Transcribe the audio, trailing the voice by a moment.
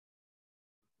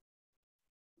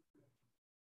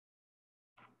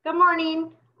Good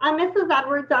morning. I'm Mrs.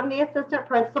 Edwards. I'm the assistant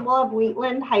principal of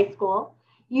Wheatland High School.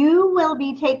 You will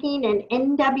be taking an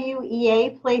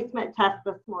NWEA placement test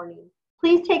this morning.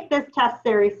 Please take this test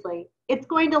seriously. It's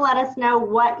going to let us know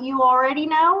what you already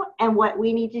know and what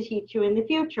we need to teach you in the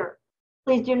future.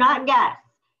 Please do not guess.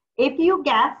 If you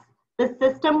guess, the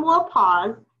system will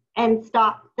pause and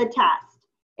stop the test.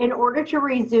 In order to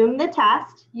resume the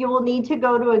test, you will need to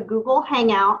go to a Google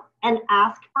Hangout and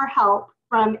ask for help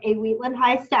from a Wheatland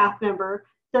High staff member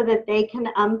so that they can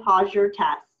unpause your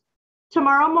test.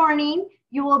 Tomorrow morning,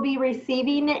 you will be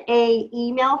receiving an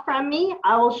email from me.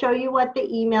 I will show you what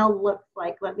the email looks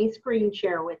like. Let me screen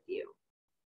share with you.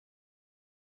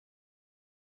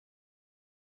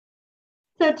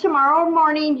 So tomorrow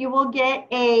morning, you will get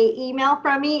an email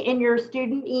from me in your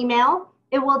student email.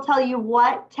 It will tell you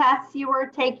what tests you are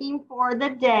taking for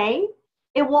the day.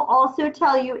 It will also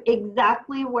tell you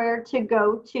exactly where to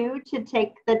go to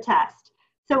take the test.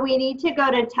 So we need to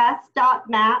go to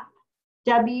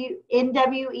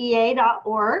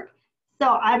test.map.nwea.org.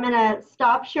 So I'm going to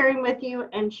stop sharing with you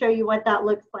and show you what that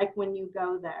looks like when you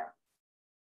go there.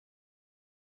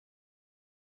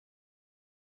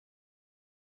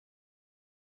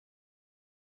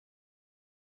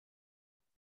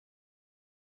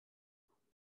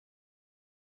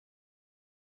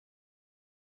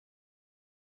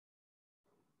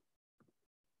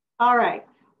 All right.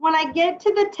 When I get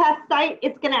to the test site,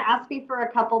 it's going to ask me for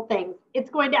a couple things. It's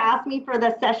going to ask me for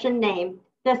the session name.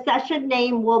 The session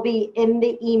name will be in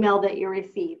the email that you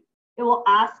receive. It will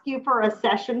ask you for a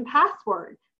session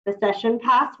password. The session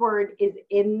password is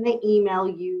in the email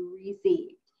you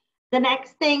received. The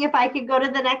next thing, if I could go to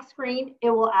the next screen,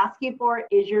 it will ask you for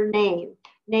is your name.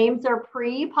 Names are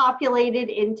pre-populated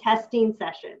in testing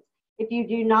sessions. If you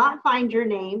do not find your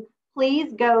name,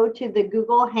 please go to the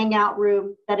Google Hangout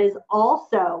room that is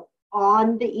also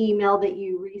on the email that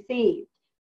you received.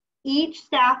 Each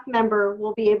staff member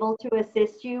will be able to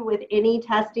assist you with any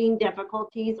testing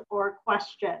difficulties or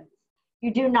questions.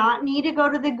 You do not need to go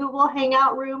to the Google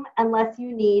Hangout room unless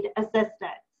you need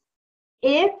assistance.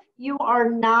 If you are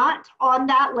not on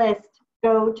that list,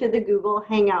 go to the Google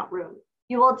Hangout room.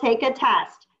 You will take a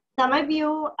test. Some of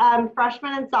you,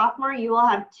 freshmen and sophomore, you will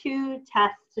have 2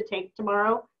 tests to take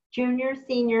tomorrow. Juniors,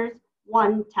 seniors,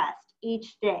 1 test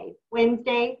each day,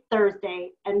 Wednesday,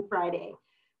 Thursday, and Friday.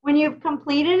 When you've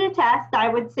completed a test, I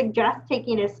would suggest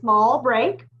taking a small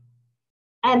break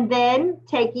and then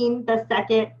taking the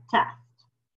second test.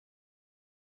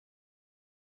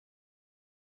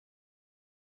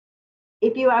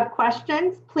 If you have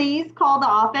questions, please call the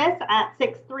office at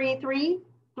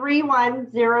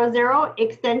 633-3100,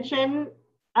 extension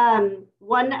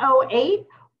 108,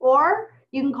 or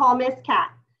you can call Miss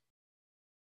Kat.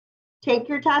 Take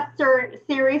your test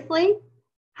seriously.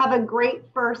 Have a great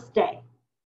first day.